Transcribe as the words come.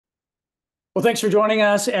Well, thanks for joining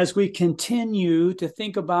us as we continue to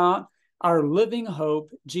think about our living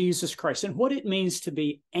hope, Jesus Christ, and what it means to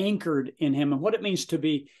be anchored in him and what it means to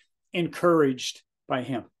be encouraged by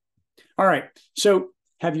him. All right. So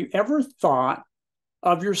have you ever thought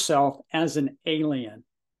of yourself as an alien?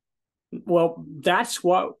 Well, that's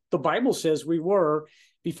what the Bible says we were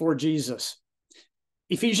before Jesus.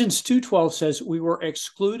 Ephesians 2:12 says we were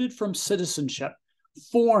excluded from citizenship,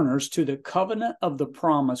 foreigners to the covenant of the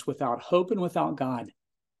promise, without hope and without God.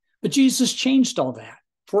 But Jesus changed all that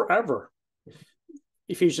forever.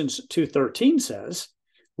 Ephesians 2:13 says,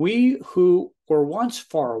 we who were once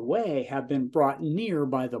far away have been brought near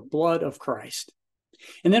by the blood of Christ.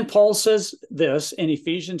 And then Paul says this in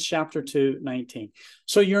Ephesians chapter 2:19.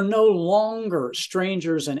 So you're no longer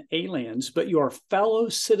strangers and aliens, but you are fellow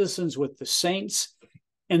citizens with the saints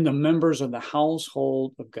and the members of the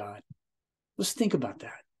household of God. Let's think about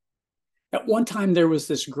that. At one time, there was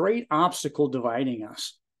this great obstacle dividing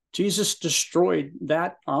us. Jesus destroyed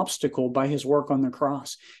that obstacle by his work on the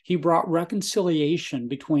cross. He brought reconciliation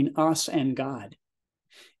between us and God.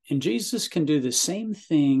 And Jesus can do the same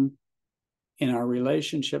thing in our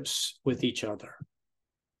relationships with each other.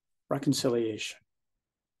 Reconciliation.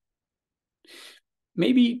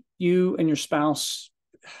 Maybe you and your spouse,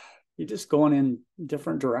 you're just going in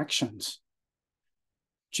different directions.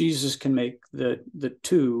 Jesus can make the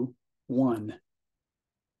two one.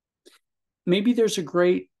 Maybe there's a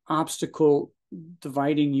great obstacle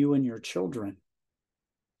dividing you and your children.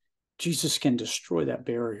 Jesus can destroy that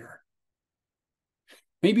barrier.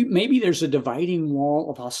 Maybe there's a dividing wall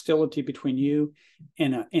of hostility between you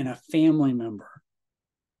and a family member,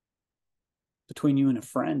 between you and a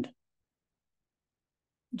friend.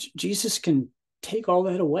 Jesus can take all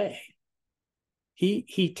that away.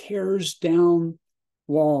 He tears down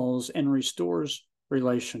walls and restores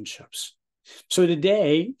relationships. So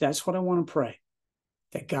today, that's what I want to pray,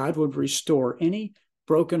 that God would restore any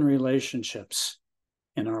broken relationships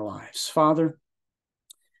in our lives. Father,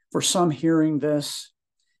 for some hearing this,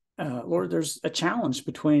 Lord, there's a challenge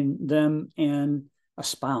between them and a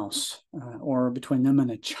spouse, or between them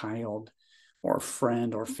and a child, or a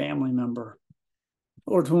friend, or family member.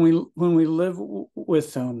 Lord, when we live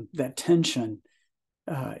with that tension,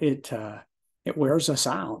 it wears us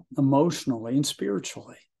out emotionally and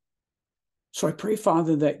spiritually. So I pray,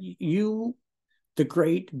 Father, that you, the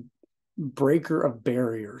great breaker of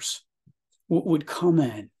barriers, would come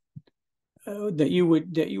in, that you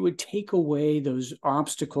would take away those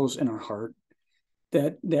obstacles in our heart,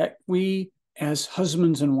 that we as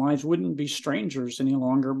husbands and wives wouldn't be strangers any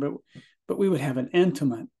longer, but we would have an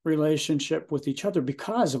intimate relationship with each other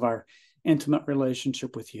because of our intimate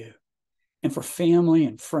relationship with you. And for family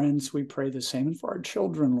and friends, we pray the same. And for our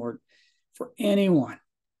children, Lord, for anyone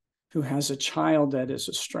who has a child that is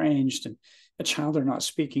estranged and a child they're not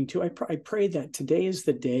speaking to, I pray that today is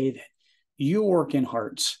the day that you work in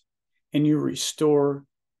hearts and you restore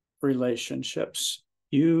relationships.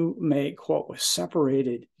 You make what was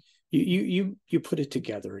separated, you put it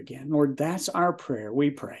together again. Lord, that's our prayer. We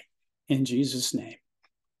pray in Jesus' name.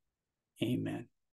 Amen.